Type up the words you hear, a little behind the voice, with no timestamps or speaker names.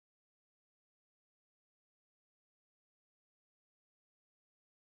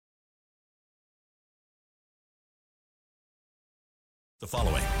The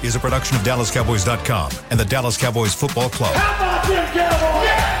following is a production of DallasCowboys.com and the Dallas Cowboys Football Club. How about them Cowboys?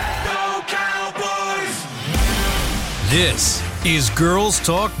 Yeah! Go Cowboys! This is Girls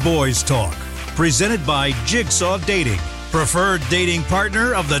Talk, Boys Talk, presented by Jigsaw Dating, preferred dating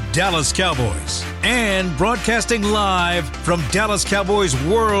partner of the Dallas Cowboys, and broadcasting live from Dallas Cowboys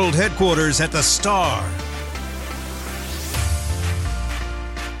World Headquarters at the Star.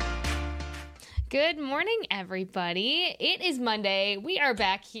 Good morning, everybody. It is Monday. We are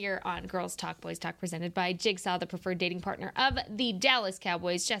back here on Girls Talk, Boys Talk, presented by Jigsaw, the preferred dating partner of the Dallas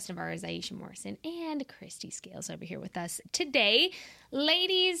Cowboys. Justin Navarro, Aisha Morrison, and Christy Scales over here with us today.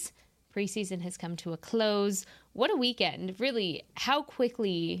 Ladies, preseason has come to a close. What a weekend. Really, how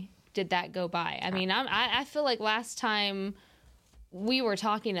quickly did that go by? I mean, I feel like last time we were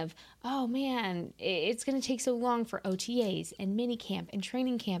talking of, oh man, it's going to take so long for OTAs and minicamp and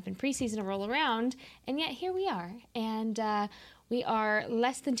training camp and preseason to roll around. And yet here we are. And we are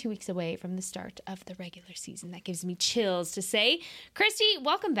less than 2 weeks away from the start of the regular season. That gives me chills to say. Christy,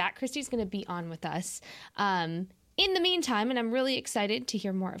 welcome back. Christy's going to be on with us in the meantime. And I'm really excited to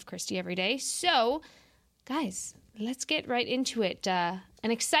hear more of Christy every day. So, guys, let's get right into it. An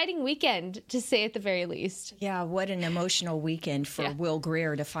exciting weekend, to say at the very least. Yeah, what an emotional weekend for Will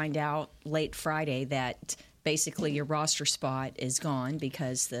Grier to find out late Friday that basically your roster spot is gone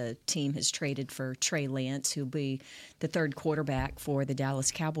because the team has traded for Trey Lance, who'll be the third quarterback for the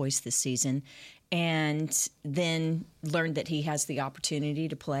Dallas Cowboys this season, and then learned that he has the opportunity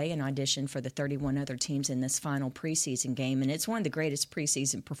to play and audition for the 31 other teams in this final preseason game. And it's one of the greatest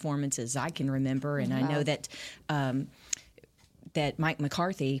preseason performances I can remember, and I know that that Mike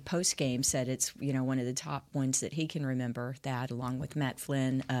McCarthy post-game said it's, one of the top ones that he can remember, that along with Matt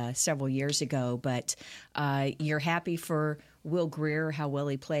Flynn several years ago. But you're happy for Will Grier, how well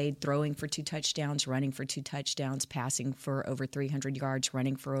he played, throwing for 2 touchdowns, running for 2 touchdowns, passing for over 300 yards,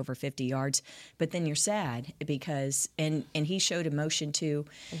 running for over 50 yards. But then you're sad because, and he showed emotion too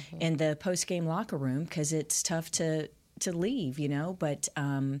in the post-game locker room because it's tough to leave, but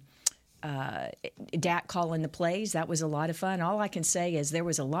Dak calling the plays, that was a lot of fun. All I can say is there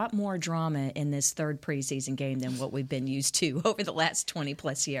was a lot more drama in this third preseason game than what we've been used to over the last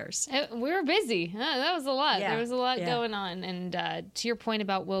 20-plus years. We were busy. That was a lot. Yeah. There was a lot going on. And to your point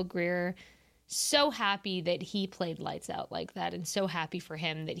about Will Grier, so happy that he played lights out like that, and so happy for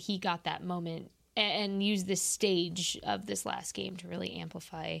him that he got that moment and used this stage of this last game to really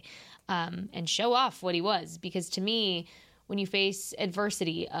amplify and show off what he was. Because to me, when you face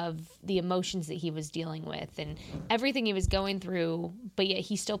adversity of the emotions that he was dealing with and everything he was going through, but yet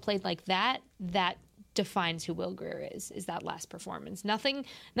he still played like that, that defines who Will Grier is that last performance. Nothing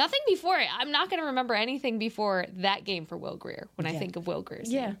before it. I'm not going to remember anything before that game for Will Grier when I think of Will Grier's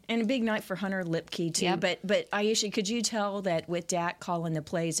name. And a big night for Hunter Lipke, too. Yep. But Aisha, could you tell that with Dak calling the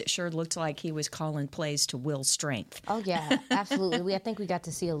plays, it sure looked like he was calling plays to Will's strength? Oh, yeah, absolutely. I think we got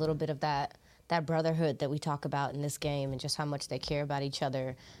to see a little bit of that brotherhood that we talk about in this game and just how much they care about each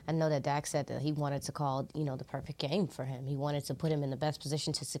other. I know that Dak said that he wanted to call, the perfect game for him. He wanted to put him in the best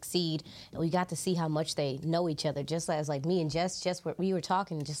position to succeed. And we got to see how much they know each other, just as like me and Jess, we were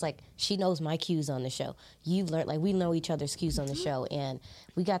talking, just like she knows my cues on the show. You learned, like we know each other's cues on the show. And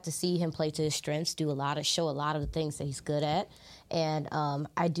we got to see him play to his strengths, show a lot of the things that he's good at. And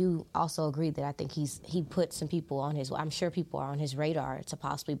I do also agree that I think he put some people on I'm sure people are on his radar to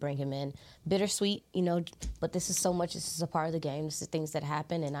possibly bring him in. Bittersweet, but this is a part of the game. This is things that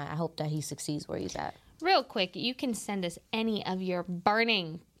happen, and I hope that he succeeds where he's at. Real quick, you can send us any of your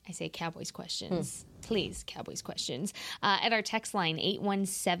burning, Cowboys questions. Please, Cowboys questions. At our text line,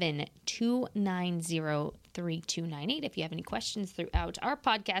 817-290-3298. If you have any questions throughout our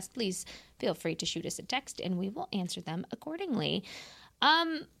podcast, please feel free to shoot us a text, and we will answer them accordingly.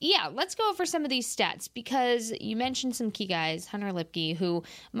 Let's go over some of these stats because you mentioned some key guys, Hunter Lipke, who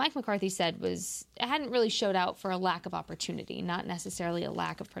Mike McCarthy said hadn't really showed out for a lack of opportunity, not necessarily a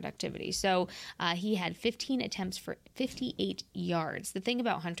lack of productivity. So he had 15 attempts for 58 yards. The thing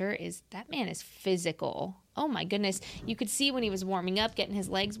about Hunter is that man is physical. Oh my goodness. You could see when he was warming up, getting his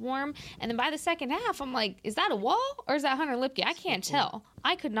legs warm. And then by the second half, I'm like, is that a wall or is that Hunter Lipke? I can't tell.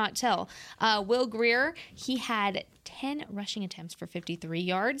 I could not tell. Will Grier, he had 10 rushing attempts for 53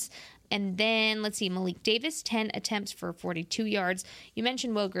 yards. And then, let's see, Malik Davis, 10 attempts for 42 yards. You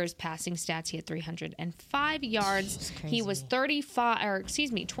mentioned Will Grier's passing stats. He had 305 yards. He was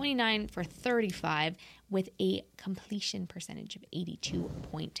 29 for 35 with a completion percentage of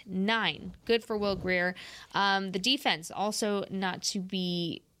 82.9. Good for Will Grier. The defense, also not to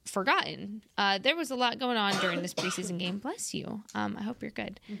be forgotten. There was a lot going on during this preseason game. Bless you. I hope you're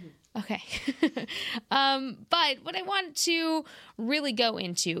good. Mm-hmm. Okay. But what I want to really go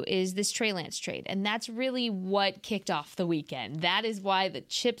into is this Trey Lance trade. And that's really what kicked off the weekend. That is why the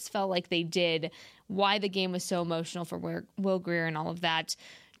chips fell like they did, why the game was so emotional for Will Grier and all of that.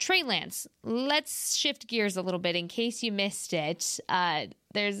 Trey Lance, let's shift gears a little bit in case you missed it.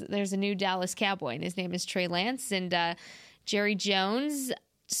 There's a new Dallas Cowboy, and his name is Trey Lance. And Jerry Jones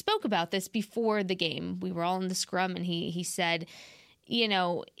spoke about this before the game. We were all in the scrum, and he said, you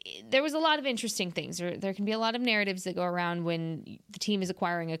know, there was a lot of interesting things. There can be a lot of narratives that go around when the team is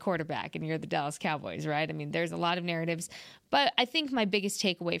acquiring a quarterback and you're the Dallas Cowboys, right? I mean, there's a lot of narratives. But I think my biggest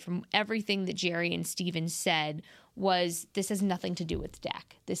takeaway from everything that Jerry and Steven said was this has nothing to do with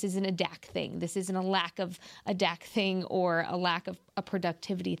Dak. This isn't a Dak thing. This isn't a lack of a Dak thing or a lack of a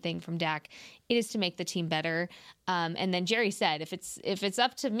productivity thing from Dak. It is to make the team better. And then Jerry said, if it's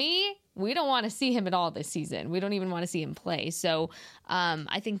up to me, we don't want to see him at all this season. We don't even want to see him play. So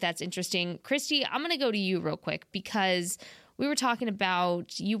I think that's interesting. Christy, I'm going to go to you real quick because we were talking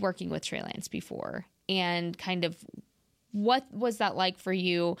about you working with Trey Lance before and kind of what was that like for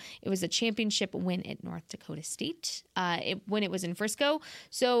you? It was a championship win at North Dakota State when it was in Frisco.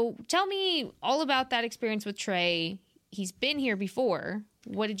 So tell me all about that experience with Trey. He's been here before.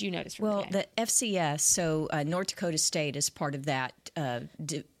 What did you notice from the game? Well, the FCS, so North Dakota State is part of that.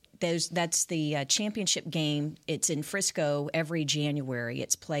 That's the championship game. It's in Frisco every January.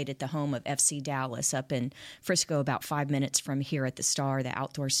 It's played at the home of FC Dallas up in Frisco, about 5 minutes from here at the Star, the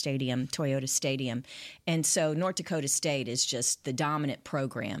outdoor stadium, Toyota Stadium. And so North Dakota State is just the dominant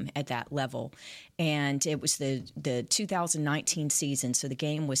program at that level. And it was the 2019 season, so the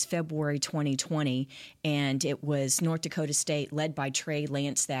game was February 2020, and it was North Dakota State led by Trey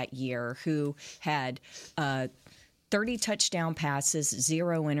Lance that year, who had 30 touchdown passes,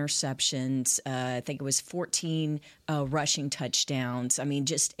 0 interceptions. I think it was 14 rushing touchdowns. I mean,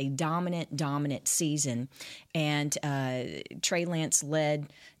 just a dominant season. And Trey Lance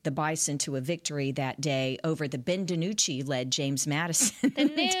led the Bison to a victory that day over the Ben DiNucci-led James Madison.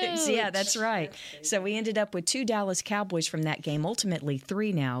 Yeah, that's right. So we ended up with 2 Dallas Cowboys from that game, ultimately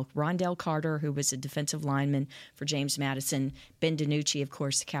 3 now. Rondell Carter, who was a defensive lineman for James Madison, Ben DiNucci, of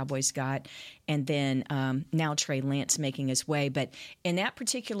course, the Cowboys got, and then now Trey Lance making his way. But in that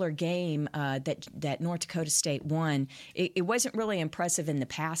particular game that North Dakota State won, it wasn't really impressive in the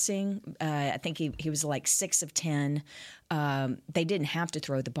passing. I think he was like 6 of 10. They didn't have to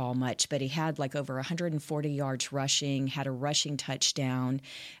throw the ball much, but he had like over 140 yards rushing, had a rushing touchdown.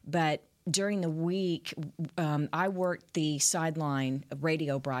 But during the week, I worked the sideline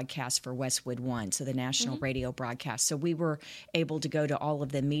radio broadcast for Westwood One, so the national radio broadcast. So we were able to go to all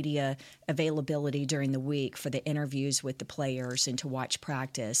of the media availability during the week for the interviews with the players and to watch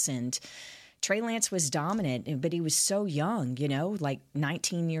practice. And Trey Lance was dominant, but he was so young, like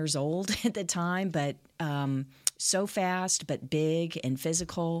 19 years old at the time, but so fast, but big and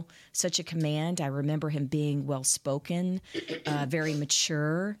physical, such a command. I remember him being well-spoken, very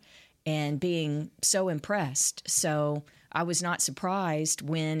mature, and being so impressed. So I was not surprised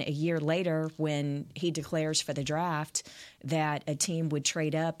when a year later, when he declares for the draft, that a team would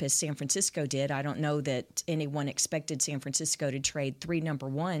trade up as San Francisco did. I don't know that anyone expected San Francisco to trade 3 number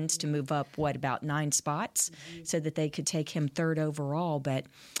ones to move up, about 9 spots so that they could take him 3rd overall. But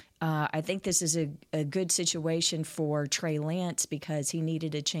I think this is a good situation for Trey Lance because he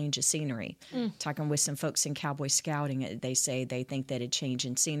needed a change of scenery. Talking with some folks in Cowboy Scouting, they say they think that a change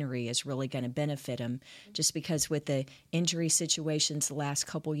in scenery is really going to benefit him just because with the injury situations the last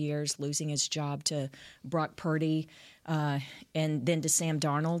couple years, losing his job to Brock Purdy and then to Sam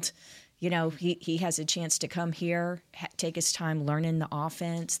Darnold, he has a chance to come here, take his time learning the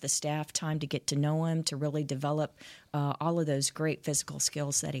offense, the staff time to get to know him, to really develop all of those great physical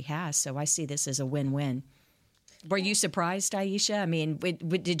skills that he has. So I see this as a win-win. Were you surprised, Aisha? I mean,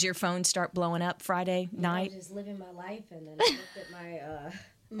 did your phone start blowing up Friday night? I was just living my life, and then I looked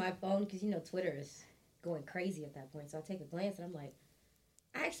at my phone because, Twitter is going crazy at that point. So I take a glance, and I'm like,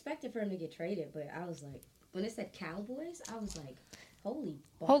 I expected for him to get traded, but I was like, when it said Cowboys, I was like, holy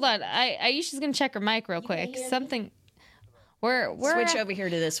balls. Hold on. Aisha's going to check her mic real quick. Something. We're switch over here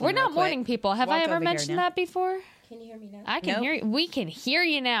to this one. We're not morning people. Have I ever mentioned that before? Can you hear me now? I can hear you. We can hear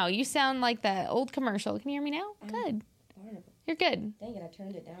you now. You sound like that old commercial. Can you hear me now? Good. You're good. Dang it, I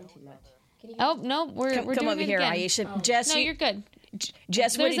turned it down too much. Can you hear me? No, we're come doing over it here, again. Aisha. Jess, no, you're good.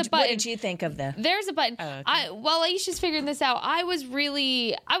 Jess, what did you think of the? There's a button. Oh, okay. While Aisha's figuring this out, I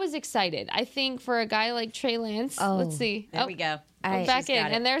was excited. I think for a guy like Trey Lance, let's see. There we go. We're back in,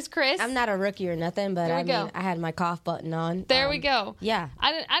 and there's Chris. I'm not a rookie or nothing, but I had my cough button on. There we go. Yeah.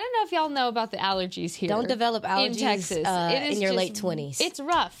 I don't know if y'all know about the allergies here. Don't develop allergies in Texas. In your late 20s. It's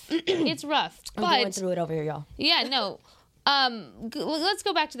rough. It's rough. I'm going through it over here, y'all. Yeah, no. Let's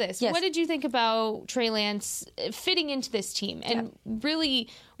go back to this. Yes. What did you think about Trey Lance fitting into this team? And really,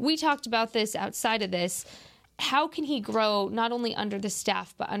 we talked about this outside of this. How can he grow not only under the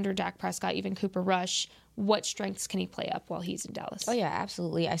staff, but under Dak Prescott, even Cooper Rush? What strengths can he play up while he's in Dallas? Oh, yeah,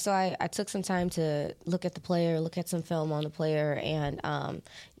 absolutely. I took some time to look at the player, look at some film on the player, and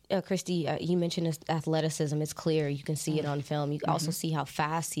Christy, you mentioned his athleticism. It's clear. You can see it on film. You can also see how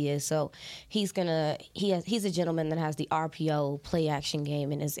fast he is. So he's a gentleman that has the RPO play action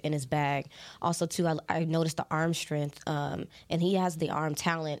game in his bag. Also, too, I noticed the arm strength, and he has the arm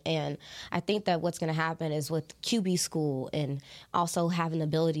talent. And I think that what's going to happen is with QB school and also having the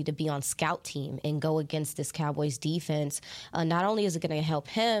ability to be on scout team and go against this Cowboys defense, not only is it going to help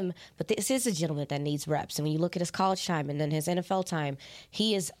him, but this is a gentleman that needs reps. And when you look at his college time and then his NFL time,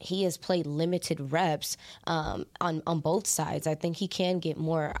 he has played limited reps on both sides. I think he can get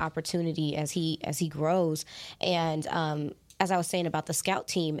more opportunity as he grows. And as I was saying about the scout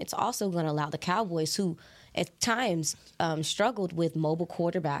team, it's also going to allow the Cowboys, who at times struggled with mobile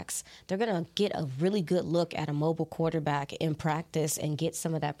quarterbacks, they're going to get a really good look at a mobile quarterback in practice and get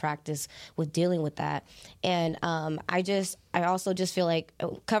some of that practice with dealing with that. And I also just feel like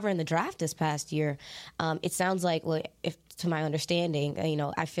covering the draft this past year, it sounds like, to my understanding,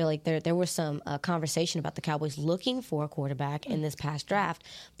 I feel like there was some conversation about the Cowboys looking for a quarterback in this past draft,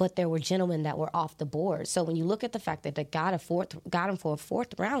 but there were gentlemen that were off the board. So when you look at the fact that they got him for a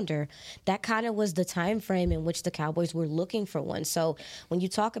fourth rounder, that kind of was the time frame in which the Cowboys were looking for one. So when you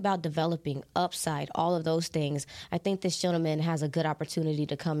talk about developing upside, all of those things, I think this gentleman has a good opportunity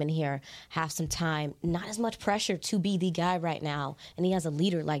to come in here, have some time, not as much pressure to be the guy right now, and he has a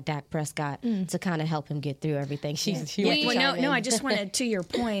leader like Dak Prescott to kind of help him get through everything. I just wanted, to your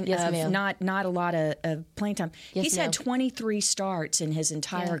point of not a lot of playing time. He's had 23 starts in his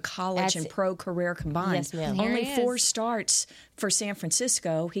entire college and pro career combined. Yes, ma'am. Only 4 starts for San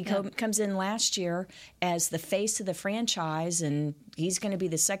Francisco. He comes in last year as the face of the franchise, and he's going to be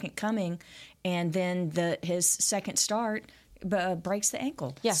the second coming. And then his second start breaks the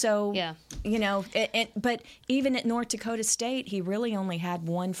ankle. Yeah. So, but even at North Dakota State, he really only had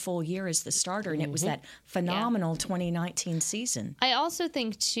 1 full year as the starter, and it was that phenomenal 2019 season. I also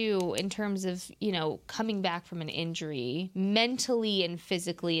think, too, in terms of, coming back from an injury, mentally and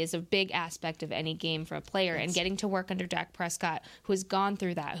physically is a big aspect of any game for a player, and getting to work under Dak Prescott, who has gone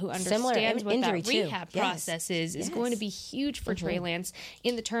through that, who understands what that rehab process is going to be huge for Trey Lance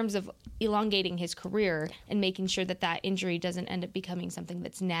in the terms of elongating his career and making sure that injury doesn't end up becoming something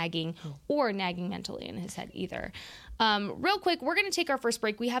that's nagging or nagging mentally in his head either. Real quick, we're going to take our first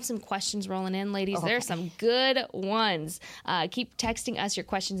break. We have some questions rolling in, ladies. Okay. There's some good ones. Keep texting us your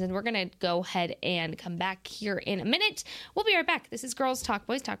questions, and we're going to go ahead and come back here in a minute. We'll be right back. This is Girls Talk,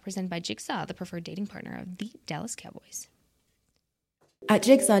 Boys Talk, presented by Jigsaw, the preferred dating partner of the Dallas Cowboys. At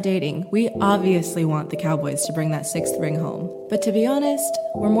Jigsaw Dating, we obviously want the Cowboys to bring that 6th ring home. But to be honest,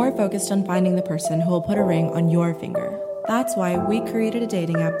 we're more focused on finding the person who will put a ring on your finger. That's why we created a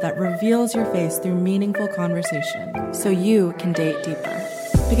dating app that reveals your face through meaningful conversation, so you can date deeper.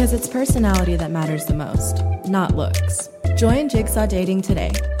 Because it's personality that matters the most, not looks. Join Jigsaw Dating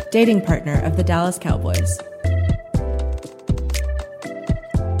today, dating partner of the Dallas Cowboys.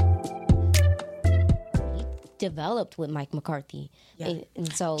 Developed with Mike McCarthy. And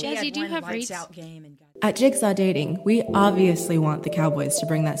so Jazzy, do you have lights out game and at Jigsaw Dating, we obviously want the Cowboys to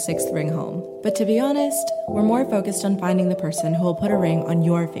bring that 6th ring home. But to be honest, we're more focused on finding the person who will put a ring on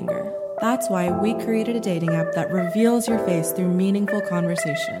your finger. That's why we created a dating app that reveals your face through meaningful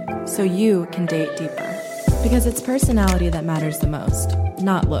conversation, so you can date deeper. Because it's personality that matters the most,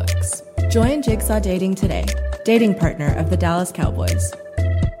 not looks. Join Jigsaw Dating today, dating partner of the Dallas Cowboys.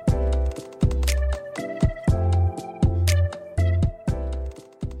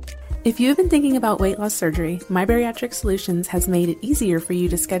 If you have been thinking about weight loss surgery, My Bariatric Solutions has made it easier for you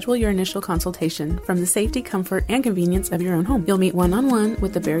to schedule your initial consultation from the safety, comfort, and convenience of your own home. You'll meet one-on-one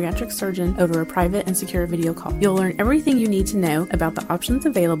with the bariatric surgeon over a private and secure video call. You'll learn everything you need to know about the options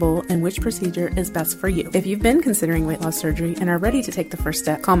available and which procedure is best for you. If you've been considering weight loss surgery and are ready to take the first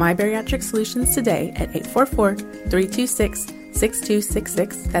step, call My Bariatric Solutions today at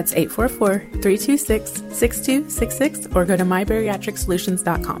 844-326-6266. That's 844-326-6266, or go to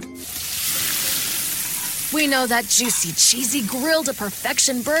mybariatricsolutions.com. We know that juicy, cheesy, grilled to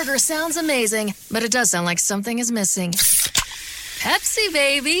perfection burger sounds amazing, but it does sound like something is missing. Pepsi,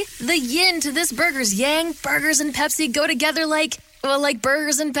 baby! The yin to this burger's yang. Burgers and Pepsi go together like Well, like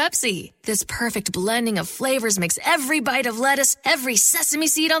burgers and Pepsi. This perfect blending of flavors makes every bite of lettuce, every sesame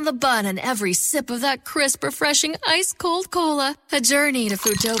seed on the bun, and every sip of that crisp, refreshing, ice-cold cola a journey to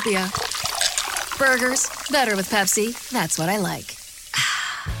Foodtopia. Burgers, better with Pepsi. That's what I like.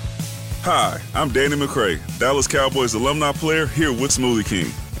 Hi, I'm Danny McCray, Dallas Cowboys alumni player here with Smoothie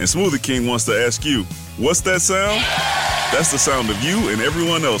King. And Smoothie King wants to ask you, what's that sound? That's the sound of you and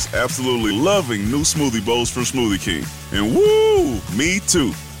everyone else absolutely loving new smoothie bowls from Smoothie King. And woo, me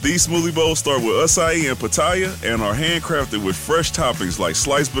too. These smoothie bowls start with acai and pitaya and are handcrafted with fresh toppings like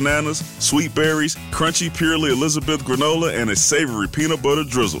sliced bananas, sweet berries, crunchy Purely Elizabeth granola, and a savory peanut butter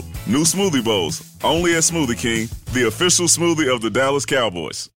drizzle. New smoothie bowls, only at Smoothie King, the official smoothie of the Dallas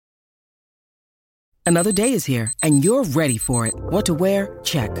Cowboys. Another day is here, and you're ready for it. What to wear?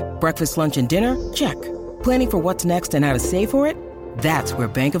 Check. Breakfast, lunch, and dinner? Check. Planning for what's next and how to save for it? That's where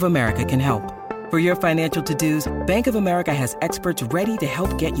Bank of America can help. For your financial to-dos, Bank of America has experts ready to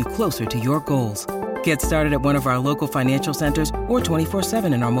help get you closer to your goals. Get started at one of our local financial centers or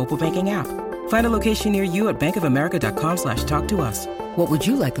 24/7 in our mobile banking app. Find a location near you at bankofamerica.com/talktous. What would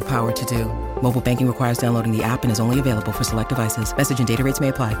you like the power to do? Mobile banking requires downloading the app and is only available for select devices. Message and data rates may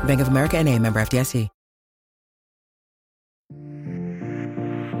apply. Bank of America NA, member FDIC.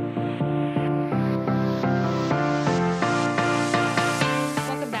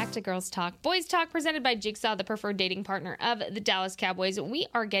 To Girls Talk, Boys Talk, presented by Jigsaw, the preferred dating partner of the Dallas Cowboys. We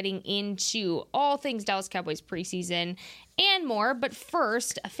are getting into all things Dallas Cowboys preseason and more. But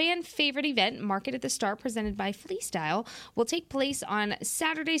first, a fan favorite event, Market at the Star, presented by Fleestyle, will take place on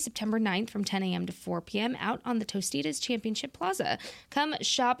Saturday, September 9th from 10 a.m. to 4 p.m. out on the Tostitos Championship Plaza. Come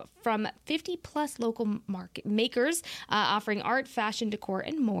shop from 50 plus local market makers offering art, fashion, decor,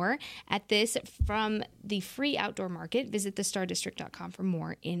 and more at this from the free outdoor market. Visit thestardistrict.com for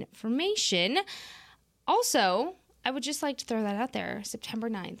more information. Also, I would just like to throw that out there. September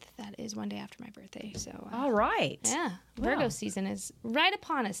 9th. That is one day after my birthday. So, all right. Yeah. Virgo season is right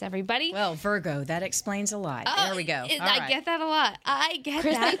upon us, everybody. Well, Virgo, that explains a lot. There we go. I get that a lot. I get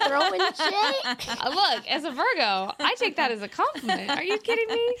Christy that. throwing shade. Look, as a Virgo, I take that as a compliment. Are you kidding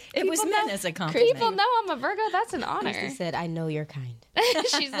me? It was meant as a compliment. People know I'm a Virgo. That's an honor. Christy said, I know you're kind.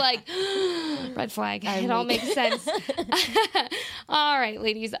 She's like, red flag. It all makes sense. All right,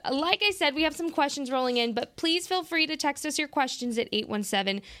 ladies. Like I said, we have some questions rolling in, but please feel free to text us your questions at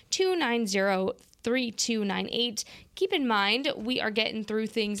 817-290-3298. Keep in mind, we are getting through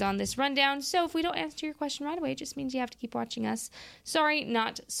things on this rundown, so if we don't answer your question right away, it just means you have to keep watching us. Sorry,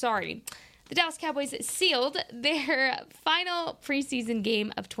 not sorry. The Dallas Cowboys sealed their final preseason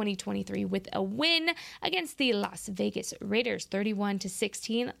game of 2023 with a win against the Las Vegas Raiders,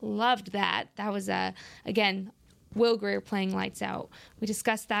 31-16. Loved that. That was, again, Will Grier playing lights out. We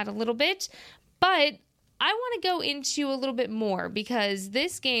discussed that a little bit, but I want to go into a little bit more because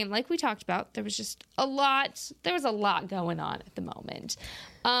this game, like we talked about, there was a lot going on at the moment.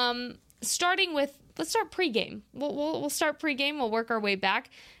 Starting with, let's start pregame. We'll start pregame. We'll work our way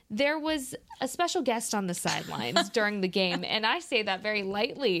back. There was a special guest on the sidelines during the game, and I say that very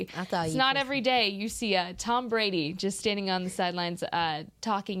lightly. It's not every day you see Tom Brady just standing on the sidelines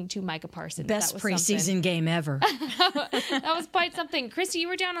talking to Micah Parsons. Best preseason game ever. That was quite something. Christy, you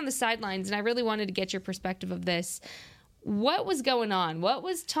were down on the sidelines, and I really wanted to get your perspective of this. What was going on? What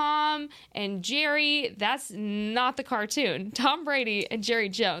was Tom and Jerry? That's not the cartoon. Tom Brady and Jerry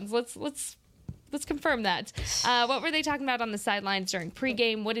Jones. Let's confirm that. What were they talking about on the sidelines during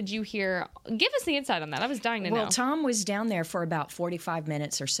pregame? What did you hear? Give us the insight on that. I was dying to know. Well, Tom was down there for about 45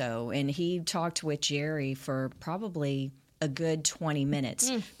 minutes or so, and he talked with Jerry for probably a good 20 minutes.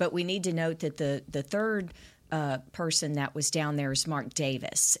 But we need to note that the third person that was down there is Mark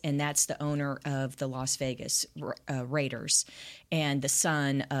Davis, and that's the owner of the Las Vegas Raiders and the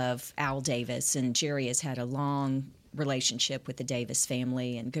son of Al Davis. And Jerry has had a long relationship with the Davis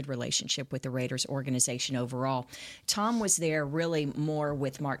family and good relationship with the Raiders organization overall. Tom was there really more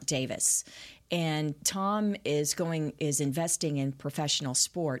with Mark Davis. And Tom is investing in professional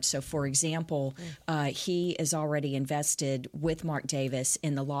sports. So, for example, he is already invested with Mark Davis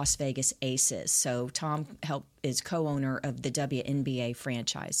in the Las Vegas Aces. So Tom is co-owner of the WNBA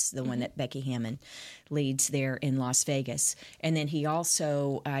franchise, the one that Becky Hammon leads there in Las Vegas. And then he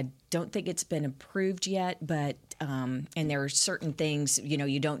also, I don't think it's been approved yet, but and there are certain things,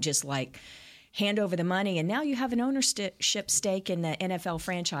 you don't just like hand over the money, and now you have an ownership stake in the NFL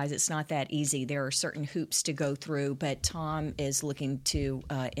franchise. It's not that easy. There are certain hoops to go through, but Tom is looking to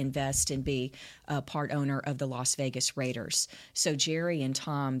invest and be a part owner of the Las Vegas Raiders. So Jerry and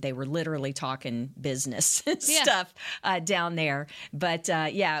Tom, they were literally talking business stuff down there. But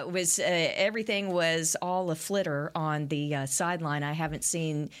it was everything was all a flitter on the sideline. I haven't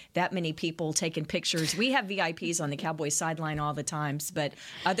seen that many people taking pictures. We have VIPs on the Cowboys sideline all the times, but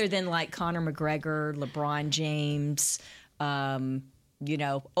other than like Conor McGregor, LeBron James,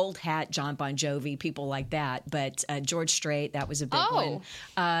 old hat John Bon Jovi, people like that. But George Strait, that was a big one.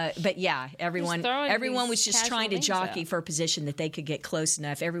 But yeah, everyone was just trying to jockey for a position that they could get close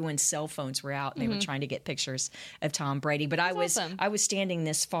enough. Everyone's cell phones were out, and they were trying to get pictures of Tom Brady. But I was standing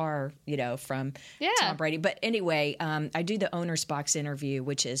this far, from Tom Brady. But anyway, I do the owner's box interview,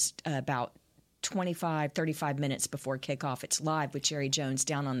 which is about 35 minutes before kickoff. It's live with Jerry Jones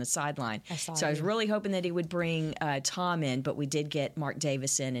down on the sideline. I was really hoping that he would bring Tom in, but we did get Mark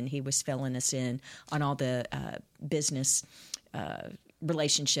Davis in, and he was filling us in on all the business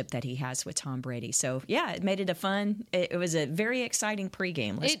relationship that he has with Tom Brady. So, yeah, it made it it was a very exciting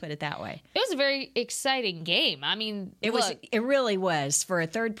pregame. Let's put it that way. It was a very exciting game. I mean, it really was for a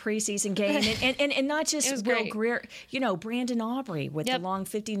third preseason game. and not just Will Greer, Brandon Aubrey with the long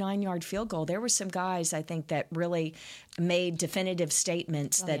 59-yard field goal. There were some guys, I think, that really made definitive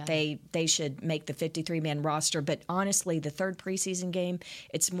statements that they should make the 53-man roster. But honestly, the third preseason game,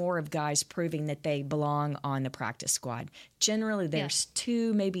 it's more of guys proving that they belong on the practice squad. Generally, there's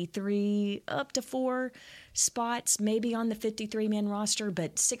 2, maybe 3, up to 4 spots maybe on the 53-man roster,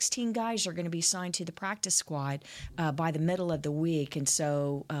 but 16 guys are going to be signed to the practice squad by the middle of the week. And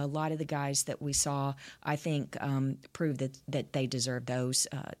so a lot of the guys that we saw, I think, proved that they deserve those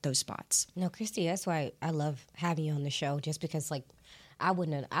spots. No, Christy, that's why I love having you on the show, just because, like, I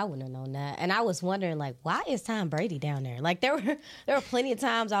wouldn't have known that. And I was wondering, like, why is Tom Brady down there? Like, there were plenty of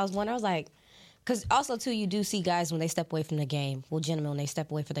times I was wondering, I was like, because also, too, you do see guys when they step away from the game. Well, gentlemen, when they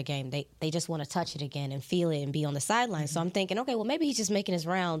step away from the game, they just want to touch it again and feel it and be on the sideline. So I'm thinking, okay, well, maybe he's just making his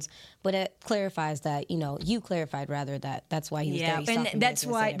rounds. But it clarifies that, you clarified, rather, that that's why he was there. Yeah, and that's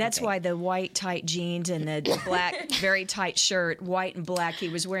why the white tight jeans and the black, very tight shirt, white and black, he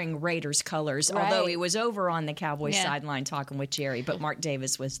was wearing Raiders colors, although he was over on the Cowboys sideline talking with Jerry. But Mark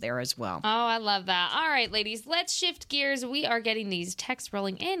Davis was there as well. Oh, I love that. All right, ladies, let's shift gears. We are getting these texts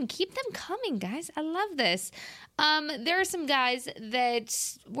rolling in. Keep them coming, guys. I love this. There are some guys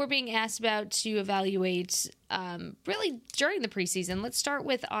that we're being asked about to evaluate really during the preseason. Let's start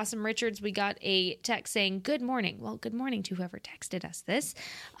with Awesome Richards. We got a text saying, good morning. Well, good morning to whoever texted us this.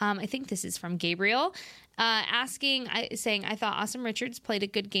 I think this is from Gabriel. Saying, I thought Awesome Richards played a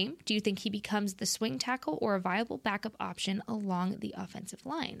good game. Do you think he becomes the swing tackle or a viable backup option along the offensive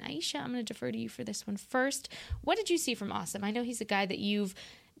line? Aisha, I'm going to defer to you for this one first. What did you see from Awesome? I know he's a guy that you've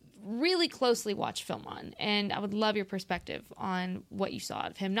really closely watched film on, and I would love your perspective on what you saw out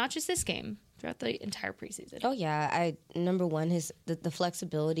of him, not just this game, throughout the entire preseason. Oh yeah, number one, the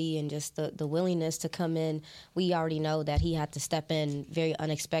flexibility and just the willingness to come in. We already know that he had to step in very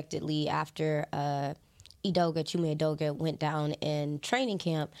unexpectedly after Chuma Edoga went down in training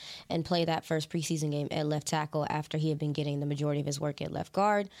camp and played that first preseason game at left tackle after he had been getting the majority of his work at left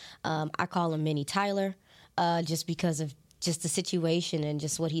guard. I call him Mini Tyler, just because of just the situation and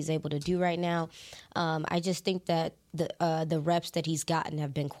just what he's able to do right now. I just think that the reps that he's gotten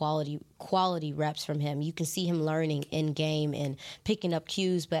have been quality reps from him. You can see him learning in game and picking up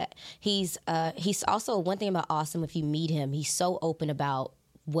cues, but he's also, one thing about Awesome, if you meet him, he's so open about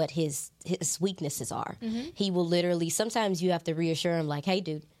what his weaknesses are. Mm-hmm. He will literally, sometimes you have to reassure him, like, hey,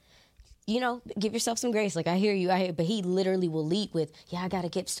 dude, give yourself some grace. Like, I hear you. But he literally will lead with, I gotta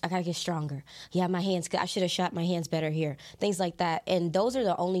get stronger. Yeah, my hands, I should have shot my hands better here. Things like that. And those are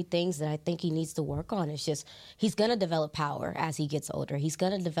the only things that I think he needs to work on. It's just, he's gonna develop power as he gets older. He's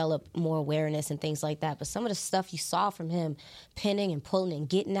gonna develop more awareness and things like that. But some of the stuff you saw from him, pinning and pulling and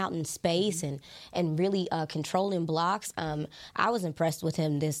getting out in space and really controlling blocks, I was impressed with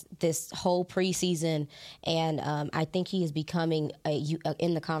him this whole preseason. And I think he is becoming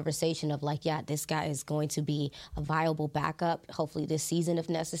in the conversation of, like, this guy is going to be a viable backup, hopefully this season if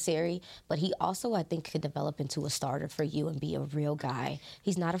necessary. But he also, I think, could develop into a starter for you and be a real guy.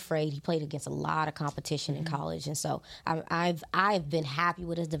 He's not afraid. He played against a lot of competition in college. And so I've been happy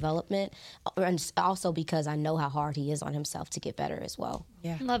with his development, and also because I know how hard he is on himself to get better as well.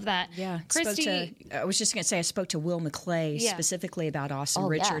 Yeah. Love that. Yeah. Christy. I was just going to say, I spoke to Will McClay specifically about Awesome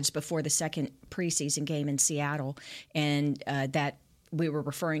Richards before the second preseason game in Seattle, and that we were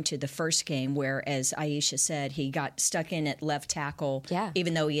referring to the first game where, as Aisha said, he got stuck in at left tackle,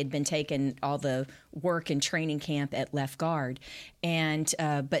 even though he had been taking all the work in training camp at left guard. And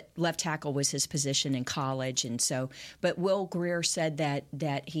but left tackle was his position in college. And so, but Will Grier said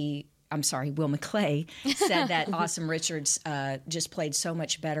Will McClay said that Awesome Richards just played so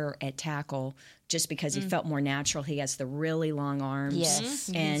much better at tackle just because he felt more natural. He has the really long arms.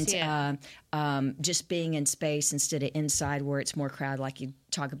 And just being in space instead of inside where it's more crowded, like you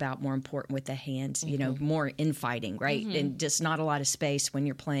talk about, more important with the hands, you know, more infighting, right? And just not a lot of space when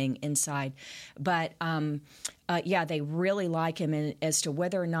you're playing inside. But they really like him. And as to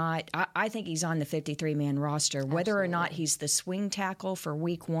whether or not, I think he's on the 53-man roster. Whether or not he's the swing tackle for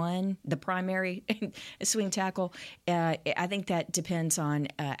week 1, the primary swing tackle, I think that depends on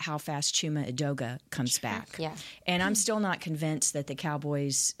how fast Chuma Edoga comes back. Yeah. And I'm still not convinced that the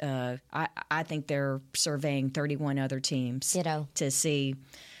Cowboys, I think they're surveying 31 other teams to see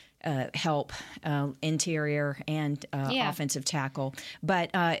help interior and offensive tackle.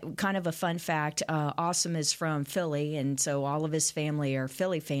 But kind of a fun fact, Awesome is from Philly, and so all of his family are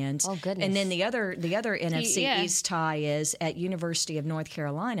Philly fans. Oh, goodness. And then the other NFC East tie is at University of North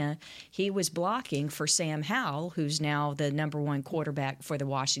Carolina. He was blocking for Sam Howell, who's now the #1 quarterback for the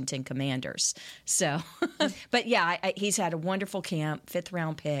Washington Commanders. So, but he's had a wonderful camp,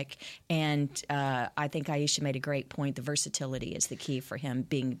 5th-round pick, and I think Aisha made a great point. The versatility is the key for him,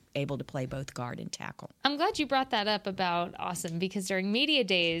 being able to play both guard and tackle. I'm glad you brought that up about Awesome, because during media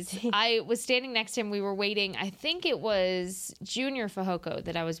days, I was standing next to him. We were waiting. I think it was Junior Fehoko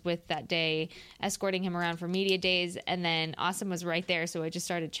that I was with that day, escorting him around for media days, and then Awesome was right there, so I just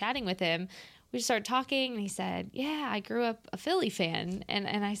started chatting with him. We just started talking, and he said, yeah, I grew up a Philly fan.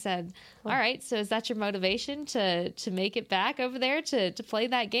 And I said, all right, so is that your motivation to make it back over there to play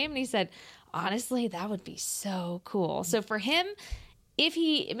that game? And he said, honestly, that would be so cool. So for him, if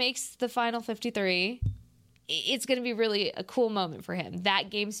he makes the final 53, it's going to be really a cool moment for him. That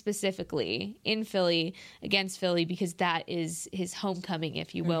game specifically in Philly against Philly, because that is his homecoming,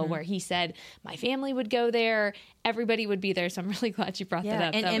 if you will, where he said, my family would go there, everybody would be there. So I'm really glad you brought that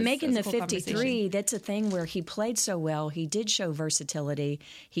up. And making the 53, that's a thing where he played so well. He did show versatility.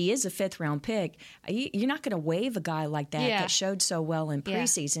 He is a 5th-round pick. You're not going to waive a guy like that showed so well in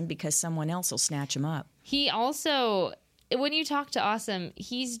preseason because someone else will snatch him up. He also, when you talk to Awesome,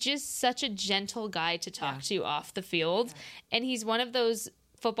 he's just such a gentle guy to talk to off the field. And he's one of those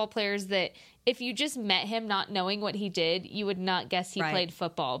football players that if you just met him not knowing what he did, you would not guess he played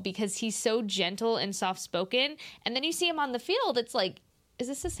football, because he's so gentle and soft-spoken. And then you see him on the field, it's like, is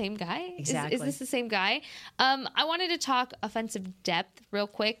this the same guy? Exactly. Is this the same guy? I wanted to talk offensive depth real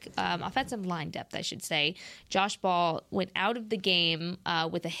quick. Offensive line depth, I should say. Josh Ball went out of the game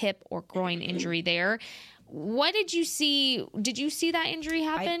with a hip or groin injury there. What did you see? Did you see that injury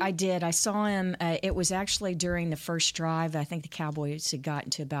happen? I did. I saw him. It was actually during the first drive. I think the Cowboys had gotten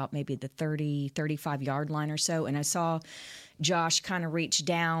to about maybe the 30, 35-yard line or so, and I saw Josh kind of reach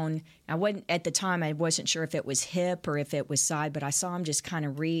down. At the time, I wasn't sure if it was hip or if it was side, but I saw him just kind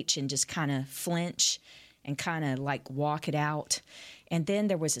of reach and just kind of flinch and kind of like walk it out. And then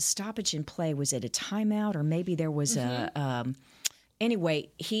there was a stoppage in play. Was it a timeout, or maybe there was Anyway,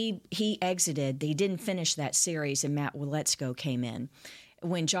 he exited. He didn't finish that series, and Matt Waletzko came in.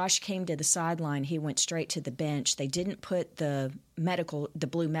 When Josh came to the sideline, he went straight to the bench. They didn't put the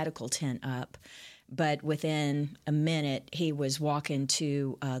blue medical tent up, but within a minute, he was walking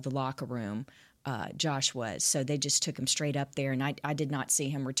to the locker room. Josh was. So they just took him straight up there, and I did not see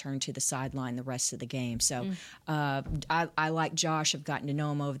him return to the sideline the rest of the game. So I like Josh. I've gotten to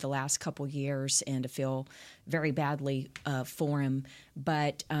know him over the last couple years and to feel very badly for him.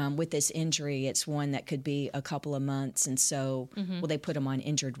 But with this injury, it's one that could be a couple of months. And so will they put him on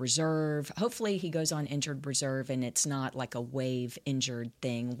injured reserve? Hopefully he goes on injured reserve and it's not like a waive injured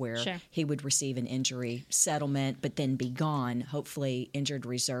thing where he would receive an injury settlement but then be gone. Hopefully injured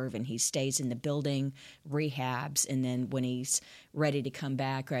reserve, and he stays in the building, rehabs, and then when he's ready to come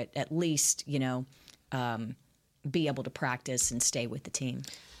back, or at least, be able to practice and stay with the team.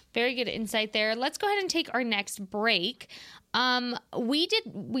 Very good insight there. Let's go ahead and take our next break.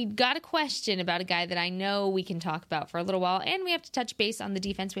 We got a question about a guy that I know we can talk about for a little while, and we have to touch base on the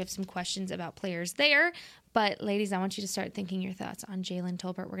defense. We have some questions about players there. But, ladies, I want you to start thinking your thoughts on Jalen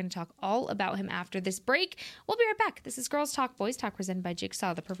Tolbert. We're going to talk all about him after this break. We'll be right back. This is Girls Talk, Boys Talk, presented by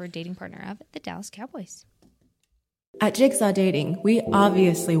Jigsaw, the preferred dating partner of the Dallas Cowboys. At Jigsaw Dating, we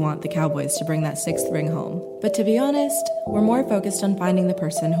obviously want the Cowboys to bring that 6th ring home. But to be honest, we're more focused on finding the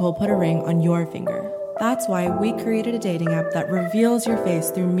person who will put a ring on your finger. That's why we created a dating app that reveals your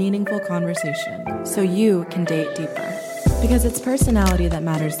face through meaningful conversation, so you can date deeper. Because it's personality that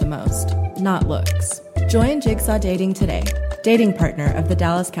matters the most, not looks. Join Jigsaw Dating today, dating partner of the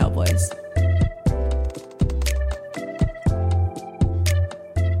Dallas Cowboys.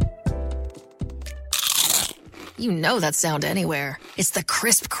 You know that sound anywhere. It's the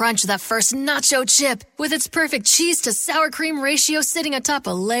crisp crunch of that first nacho chip. With its perfect cheese to sour cream ratio sitting atop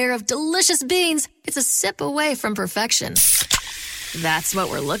a layer of delicious beans, it's a sip away from perfection. That's what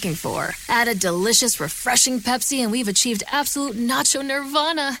we're looking for. Add a delicious, refreshing Pepsi and we've achieved absolute nacho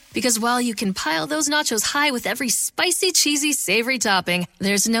nirvana. Because while you can pile those nachos high with every spicy, cheesy, savory topping,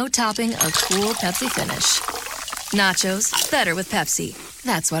 there's no topping a cool Pepsi finish. Nachos, better with Pepsi.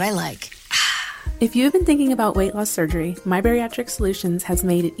 That's what I like. If you have been thinking about weight loss surgery, My Bariatric Solutions has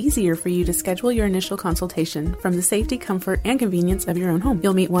made it easier for you to schedule your initial consultation from the safety, comfort, and convenience of your own home.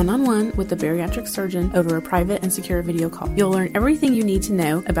 You'll meet one-on-one with the bariatric surgeon over a private and secure video call. You'll learn everything you need to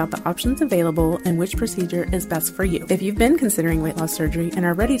know about the options available and which procedure is best for you. If you've been considering weight loss surgery and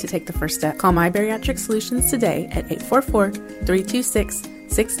are ready to take the first step, call My Bariatric Solutions today at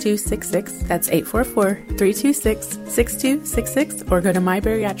 844-326-6266. That's 844-326-6266, or go to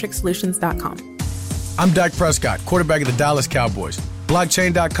mybariatricsolutions.com. I'm Dak Prescott, quarterback of the Dallas Cowboys.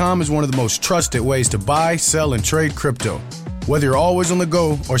 Blockchain.com is one of the most trusted ways to buy, sell, and trade crypto. Whether you're always on the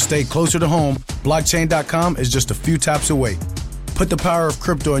go or stay closer to home, Blockchain.com is just a few taps away. Put the power of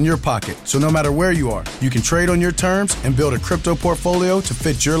crypto in your pocket, so no matter where you are, you can trade on your terms and build a crypto portfolio to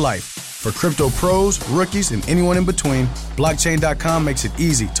fit your life. For crypto pros, rookies, and anyone in between, Blockchain.com makes it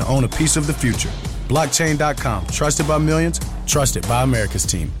easy to own a piece of the future. Blockchain.com, trusted by millions, trusted by America's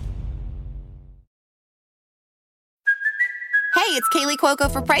team. Hey, it's Kaylee Cuoco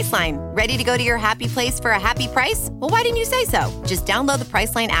for Priceline. Ready to go to your happy place for a happy price? Well, why didn't you say so? Just download the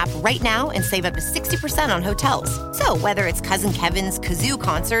Priceline app right now and save up to 60% on hotels. So whether it's Cousin Kevin's Kazoo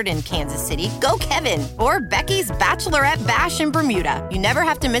Concert in Kansas City, go Kevin, or Becky's Bachelorette Bash in Bermuda, you never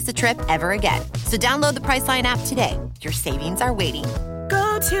have to miss a trip ever again. So download the Priceline app today. Your savings are waiting.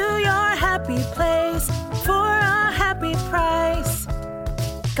 Go to your happy place for a happy price.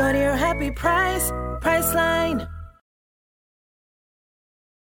 Go to your happy price, Priceline.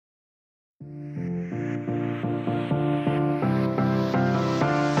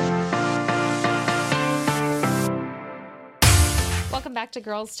 Welcome back to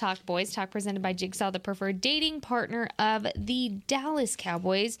Girls Talk Boys Talk, presented by Jigsaw, the preferred dating partner of the Dallas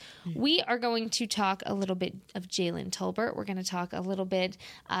Cowboys. We are going to talk a little bit of Jalen Tolbert. We're going to talk a little bit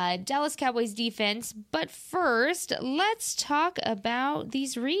Dallas Cowboys defense. But first, let's talk about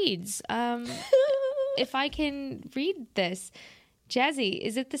these reads. If I can read this. Jazzy,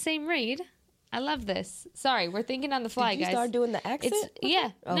 is it the same read? I love this. Sorry, we're thinking on the fly, guys. Did you start doing the accent?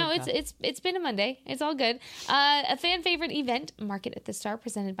 It's been a Monday. It's all good. A fan favorite event, Market at the Star,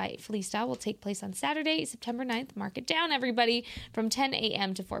 presented by Felice Style, will take place on Saturday, September 9th. Mark it down, everybody, from 10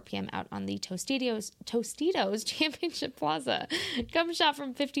 a.m. to 4 p.m. out on the Tostitos Championship Plaza. Come shop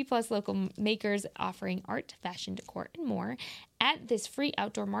from 50-plus local makers offering art, fashion, decor, and more. At this free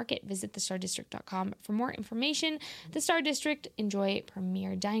outdoor market, visit thestardistrict.com for more information. The Star District, enjoy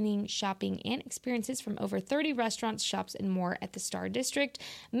premier dining, shopping, and experiences from over 30 restaurants, shops, and more at the Star District.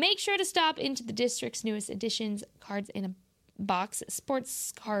 Make sure to stop into the district's newest additions, Cards in a Box,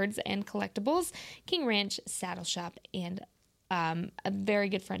 sports cards and collectibles, King Ranch, Saddle Shop, and a very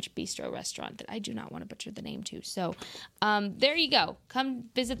good French bistro restaurant that I do not want to butcher the name to. So there you go. Come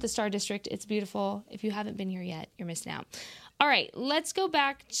visit the Star District. It's beautiful. If you haven't been here yet, you're missing out. All right, let's go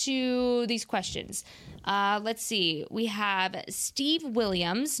back to these questions. Let's see. We have Steve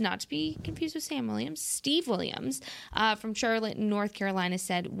Williams, not to be confused with Sam Williams. Steve Williams from Charlotte, North Carolina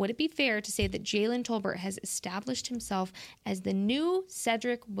said, would it be fair to say that Jalen Tolbert has established himself as the new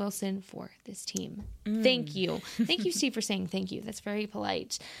Cedric Wilson for this team? Thank you. Thank you, Steve, for saying thank you. That's very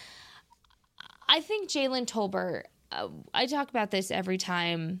polite. I think Jalen Tolbert, I talk about this every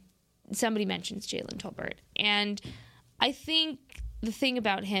time somebody mentions Jalen Tolbert. And I think the thing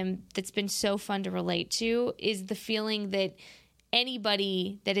about him that's been so fun to relate to is the feeling that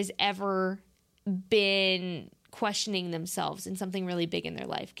anybody that has ever been questioning themselves in something really big in their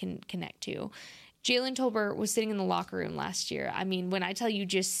life can connect to. Jalen Tolbert was sitting in the locker room last year. I mean, when I tell you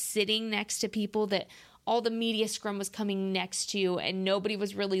just sitting next to people that all the media scrum was coming next to and nobody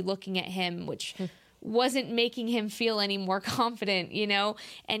was really looking at him, which wasn't making him feel any more confident, you know,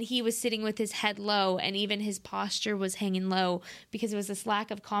 and he was sitting with his head low and even his posture was hanging low because it was this lack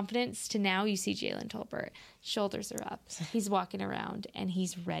of confidence. To now you see Jalen Tolbert, shoulders are up, he's walking around and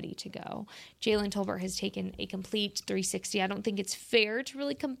he's ready to go. Jalen Tolbert has taken a complete 360. I don't think it's fair to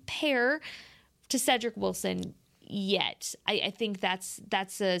really compare to Cedric Wilson. yet. I think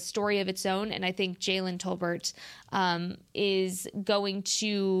that's a story of its own, and I think Jalen Tolbert is going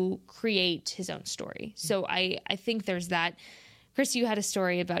to create his own story. So I think there's that. Chris, you had a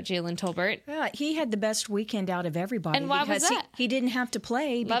story about Jalen Tolbert. Yeah, he had the best weekend out of everybody. And why was that? He didn't have to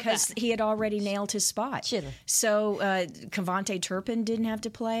play because he had already nailed his spot. Sure. So Cavante Turpin didn't have to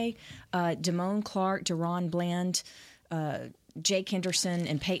play. Damone Clark, Deron Bland, Jake Henderson,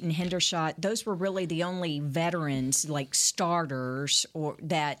 and Peyton Hendershot, those were really the only veterans, like starters, or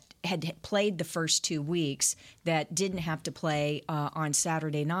that had played the first 2 weeks that didn't have to play on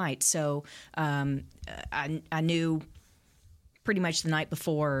Saturday night. So I knew pretty much the night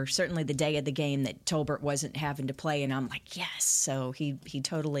before, certainly the day of the game, that Tolbert wasn't having to play, and I'm like, yes. So he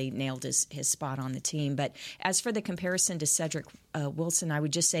totally nailed his spot on the team. But as for the comparison to Cedric Wilson, I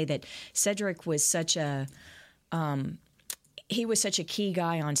would just say that Cedric was such a he was such a key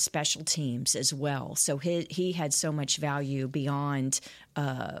guy on special teams as well. So he had so much value beyond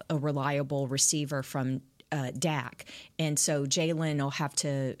a reliable receiver from Dak, and so Jalen will have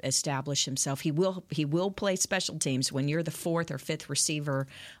to establish himself. He will play special teams. When you're the fourth or fifth receiver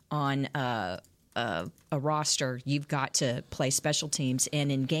on a roster, you've got to play special teams. And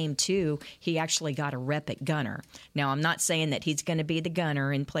in game 2, he actually got a rep at gunner. Now, I'm not saying that he's going to be the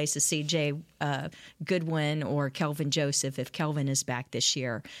gunner in place of C.J. Goodwin or Kelvin Joseph if Kelvin is back this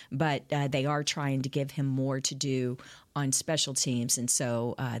year, but they are trying to give him more to do on special teams, and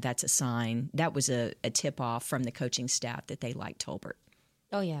so that's a sign. That was a tip-off from the coaching staff that they liked Tolbert.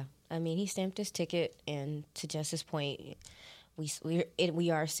 Oh, yeah. I mean, he stamped his ticket, and to Jess's point,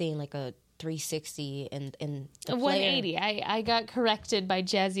 we are seeing like a 360 and the 180. I got corrected by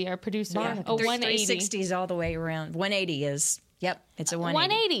Jazzy, our producer. Yeah. A 180. 360 is all the way around. 180 is, yep, it's a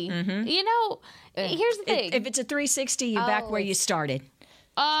 180. 180. Mm-hmm. You know, here's the thing. If it's a 360, you're back where you started.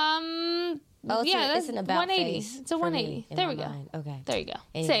 It's an about 180. face. It's a 180. In there my we go. mind. Okay. There you go.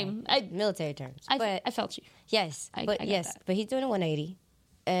 Anyway, Same. Military terms. I felt you. Yes. I But got yes, that. but he's doing a 180.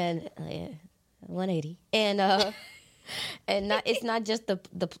 And 180. And and it's not just the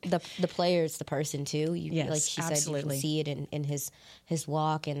player, it's the person too. Yes, like she absolutely. said, you can see it in his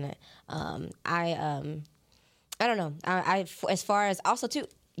walk, and I don't know. I as far as also too,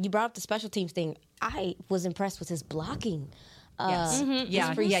 you brought up the special teams thing. I was impressed with his blocking. Yes.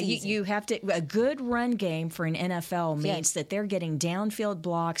 Yeah. You have to. A good run game for an NFL means that they're getting downfield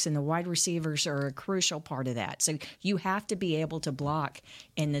blocks, and the wide receivers are a crucial part of that. So you have to be able to block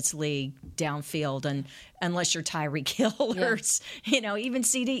in this league downfield, and unless you're Tyreek Hill or even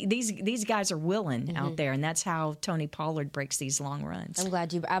CD, these guys are willing out there, and that's how Tony Pollard breaks these long runs.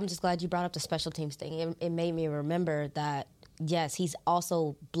 I'm just glad you brought up the special teams thing. It made me remember that. Yes, he's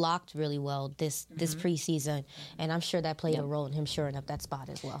also blocked really well this preseason, and I'm sure that played a role in him shoring up that spot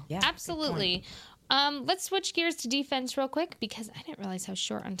as well. Yeah, absolutely. Let's switch gears to defense real quick because I didn't realize how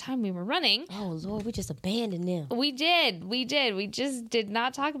short on time we were running. Oh, Lord, we just abandoned them. We did. We just did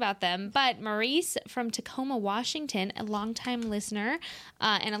not talk about them. But Maurice from Tacoma, Washington, a longtime listener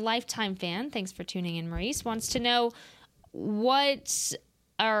and a lifetime fan, thanks for tuning in, Maurice, wants to know the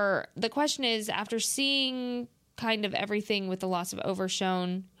question is, after seeing kind of everything with the loss of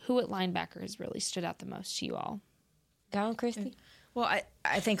Overshown, who at linebacker has really stood out the most to you all? Go on, Christy. Well,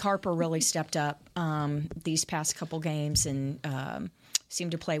 I think Harper really stepped up these past couple games and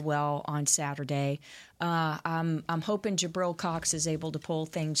seemed to play well on Saturday. I'm hoping Jabril Cox is able to pull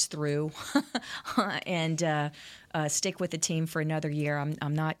things through and stick with the team for another year.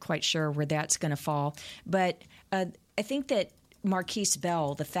 I'm not quite sure where that's going to fall, but I think that Marquise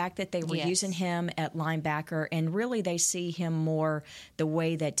Bell, the fact that they were using him at linebacker, and really they see him more the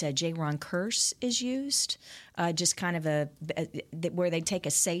way that Jaron Kearse is used, just kind of where they take a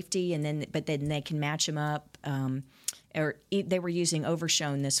safety but then they can match him up. Or they were using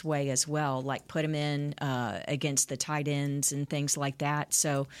Overshown this way as well, like put him in against the tight ends and things like that.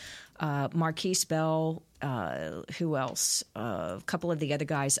 So Marquise Bell, who else? A couple of the other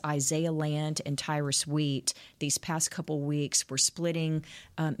guys, Isaiah Land and Tyrus Wheat, these past couple weeks were splitting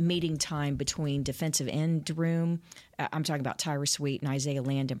meeting time between defensive end room. I'm talking about Tyrus Wheat and Isaiah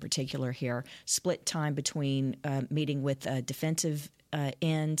Land in particular here. Split time between meeting with defensive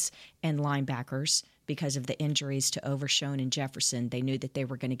ends and linebackers. Because of the injuries to Overshown and Jefferson, they knew that they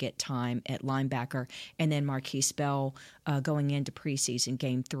were going to get time at linebacker. And then Marquise Bell going into preseason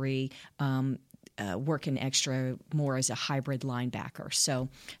game 3, working extra more as a hybrid linebacker. So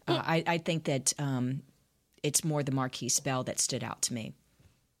I think that it's more the Marquise Bell that stood out to me.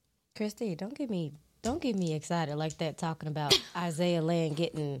 Christy, don't get me excited like that talking about Isaiah Land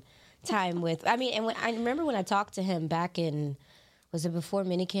getting time with. I mean, and I remember when I talked to him back in. was it before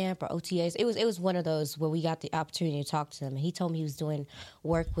minicamp or OTAs? It was one of those where we got the opportunity to talk to him, and he told me he was doing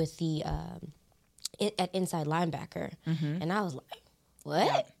work with the at inside linebacker, and I was like, what?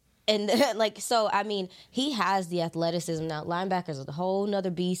 Yeah. And so I mean, he has the athleticism. Now linebackers are a whole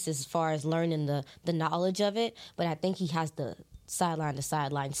nother beast as far as learning the knowledge of it, but I think he has the sideline to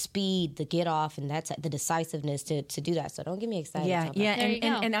sideline speed, the get off, and that's the decisiveness to do that. So don't get me excited.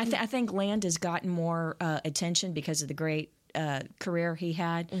 And I think Land has gotten more attention because of the great career he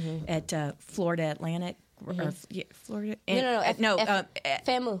had at Florida Atlantic. Or, Florida.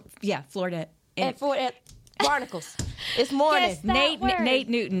 FAMU. Yeah, Florida. At Barnacles. It's morning. Nate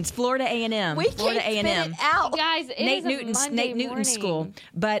Newton's Florida A&M. We Florida A&M. Spit it out, guys. Nate Newton's school,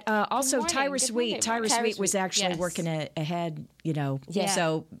 but also Tyrus Wheat. Tyrus Wheat was actually working ahead.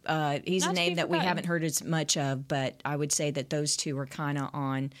 So he's a name that we haven't heard as much of, but I would say that those two are kind of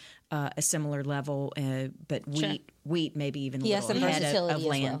on a similar level. But Wheat maybe even a little ahead of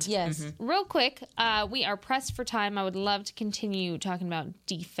Land. Well. Yes. Real quick, we are pressed for time. I would love to continue talking about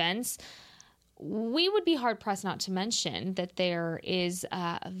defense. We would be hard-pressed not to mention that there is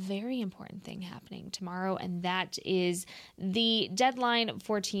a very important thing happening tomorrow, and that is the deadline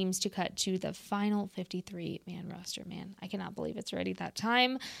for teams to cut to the final 53-man roster. Man, I cannot believe it's already that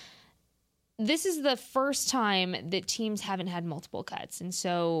time. This is the first time that teams haven't had multiple cuts, and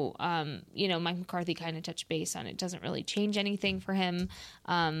so, Mike McCarthy kind of touched base on it. Doesn't really change anything for him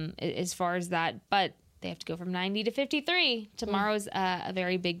as far as that, but they have to go from 90 to 53. Tomorrow's a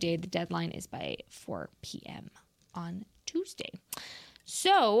very big day. The deadline is by 4 p.m. on Tuesday.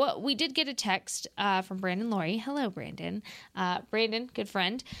 So we did get a text from Brandon Laurie. Hello, Brandon. Brandon, good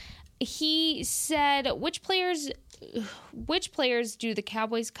friend. He said, which players do the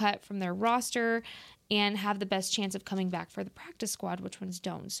Cowboys cut from their roster and have the best chance of coming back for the practice squad? Which ones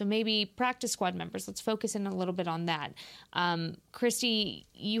don't? So maybe practice squad members. Let's focus in a little bit on that. Christy,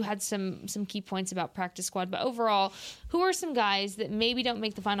 you had some key points about practice squad, but overall, who are some guys that maybe don't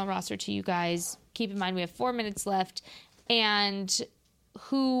make the final roster to you guys? Keep in mind we have 4 minutes left. And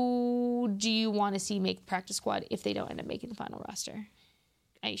who do you want to see make practice squad if they don't end up making the final roster?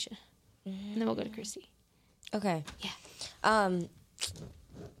 Aisha. And then we'll go to Christy. Okay. Yeah.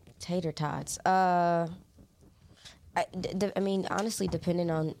 Tater tots. I mean, honestly, depending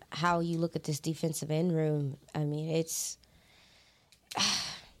on how you look at this defensive end room, I mean, it's. I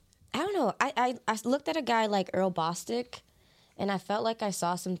don't know. I looked at a guy like Earl Bostic, and I felt like I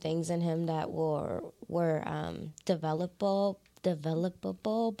saw some things in him that were developable,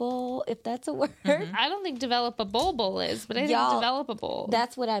 if that's a word. I don't think developable is, but I think developable.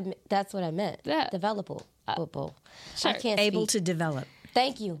 That's what I meant. Yeah. Developable. Sure. I can't able speak. to develop.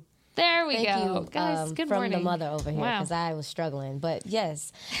 Thank you. There we Thank go. you, Guys, good from morning. the mother over here, because I was struggling. But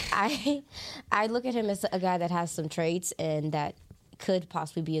yes, I look at him as a guy that has some traits and that could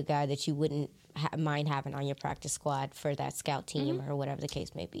possibly be a guy that you wouldn't mind having on your practice squad for that scout team or whatever the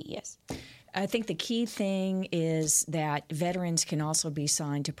case may be. Yes. I think the key thing is that veterans can also be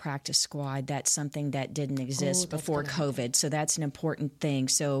signed to practice squad. That's something that didn't exist before COVID. So that's an important thing.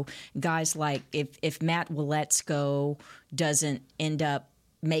 So guys like if Matt Waletzko doesn't end up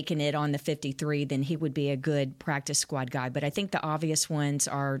making it on the 53, then he would be a good practice squad guy. But I think the obvious ones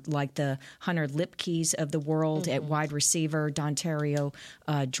are like the Hunter Lipkes of the world at wide receiver. Dontario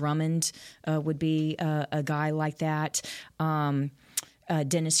Drummond would be a guy like that.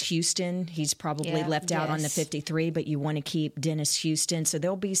 Dennis Houston, he's probably left out on the 53, but you want to keep Dennis Houston. So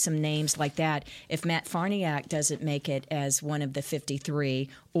there'll be some names like that. If Matt Farniak doesn't make it as one of the 53,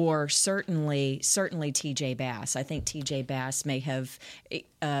 or certainly TJ Bass. I think TJ Bass may have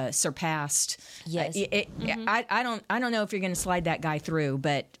surpassed. Yes. I don't know if you're going to slide that guy through,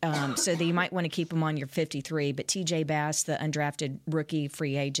 but so that you might want to keep him on your 53. But TJ Bass, the undrafted rookie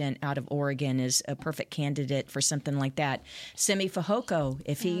free agent out of Oregon, is a perfect candidate for something like that. Semi Fehoko,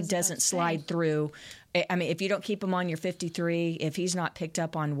 if he doesn't slide through. I mean, if you don't keep him on your 53, if he's not picked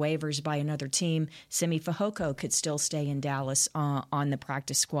up on waivers by another team, Semi Fehoko could still stay in Dallas on the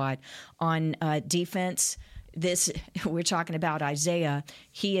practice squad. On defense, we're talking about Isaiah.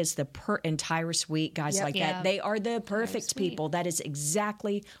 He is the entire suite, guys like that. They are the perfect people. That is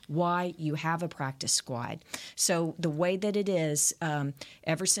exactly why you have a practice squad. So the way that it is,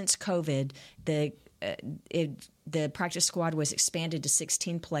 ever since COVID, the practice squad was expanded to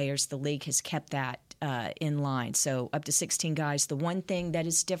 16 players. The league has kept that in line. So up to 16 guys. The one thing that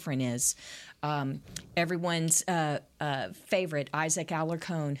is different is everyone's favorite, Isaac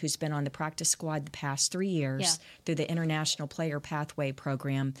Alarcon, who's been on the practice squad the past 3 years through the International Player Pathway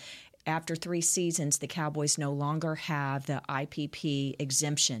Program. after 3 seasons, the Cowboys no longer have the IPP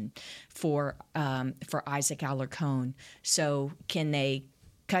exemption for Isaac Alarcón. So can they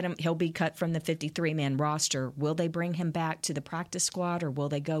cut him? He'll be cut from the 53-man roster. Will they bring him back to the practice squad, or will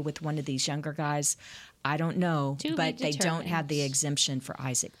they go with one of these younger guys? I don't know, but they don't have the exemption for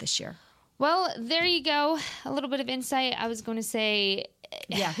Isaac this year. Well, there you go. A little bit of insight. I was going to say,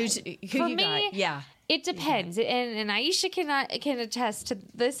 yeah, who you got? Yeah. It depends, and Aisha can attest to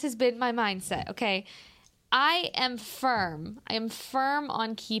this. Has been my mindset. Okay, I am firm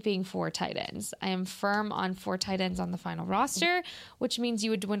on keeping 4 tight ends. I am firm on 4 tight ends on the final roster, which means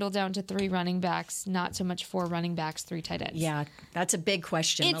you would dwindle down to 3 running backs, not so much 4 running backs, 3 tight ends. Yeah, that's a big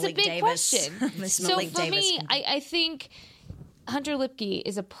question. It's Malik a big Davis. question. So Malik for Davis me, I think Hunter Lipke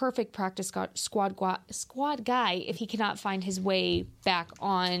is a perfect practice squad guy if he cannot find his way back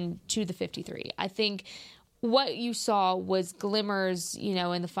on to the 53. I think what you saw was glimmers,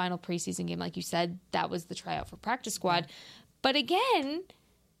 in the final preseason game. Like you said, that was the tryout for practice squad. But again,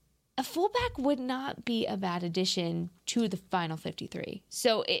 a fullback would not be a bad addition to the final 53.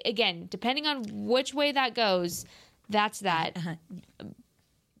 So again, depending on which way that goes, that's that.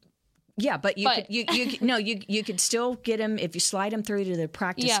 Yeah, but you could still get him if you slide him through to the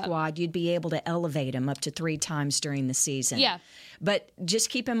practice squad. You'd be able to elevate him up to 3 times during the season. Yeah. But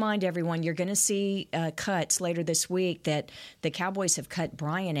just keep in mind, everyone, you're going to see cuts later this week that the Cowboys have cut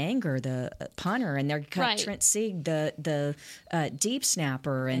Brian Anger, the punter, and they're cut Trent Sieg, the deep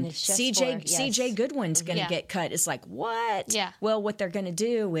snapper, and CJ Goodwin's going to get cut. It's like, what? Yeah. Well, what they're going to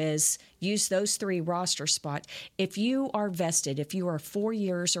do is use those 3 roster spots. If you are vested, if you are 4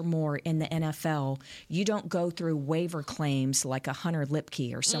 years or more in the NFL, you don't go through waiver claims like a Hunter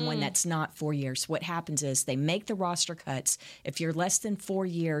Lipke or someone that's not 4 years. What happens is they make the roster cuts. If you're less than 4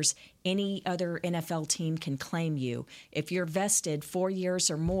 years, any other NFL team can claim you. If you're vested 4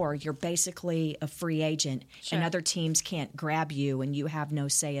 years or more, you're basically a free agent, and other teams can't grab you, and you have no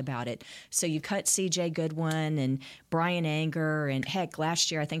say about it. So you cut C.J. Goodwin and Brian Anger, and heck,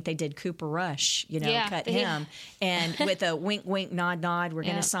 last year I think they did Cooper Rush, cut him. And with a wink, wink, nod, nod, we're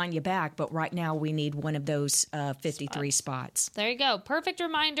going to sign you back. But right now we need one of those 53 spots. There you go. Perfect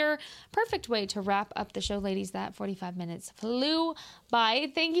reminder. Perfect way to wrap up the show, ladies. That 45 minutes flew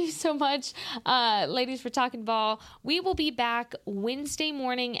by. Thank you so much, ladies, for talking ball. We will be back Wednesday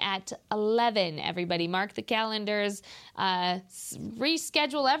morning at 11. Everybody, mark the calendars.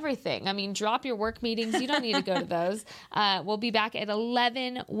 Reschedule everything. I mean, drop your work meetings. You don't need to go to those. We'll be back at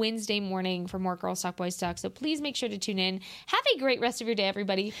 11 Wednesday morning for more Girls Talk Boys Talk. So please make sure to tune in. Have a great rest of your day,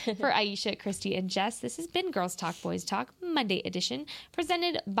 everybody. For Aisha, Christy, and Jess, this has been Girls Talk Boys Talk Monday edition,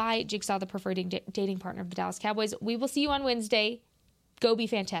 presented by Jigsaw, the preferred dating partner of the Dallas Cowboys. We will see you on Wednesday. Go be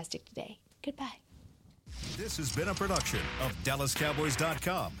fantastic today. Goodbye. This has been a production of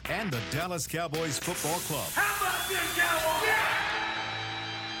DallasCowboys.com and the Dallas Cowboys Football Club. How about this, Cowboys? Yeah!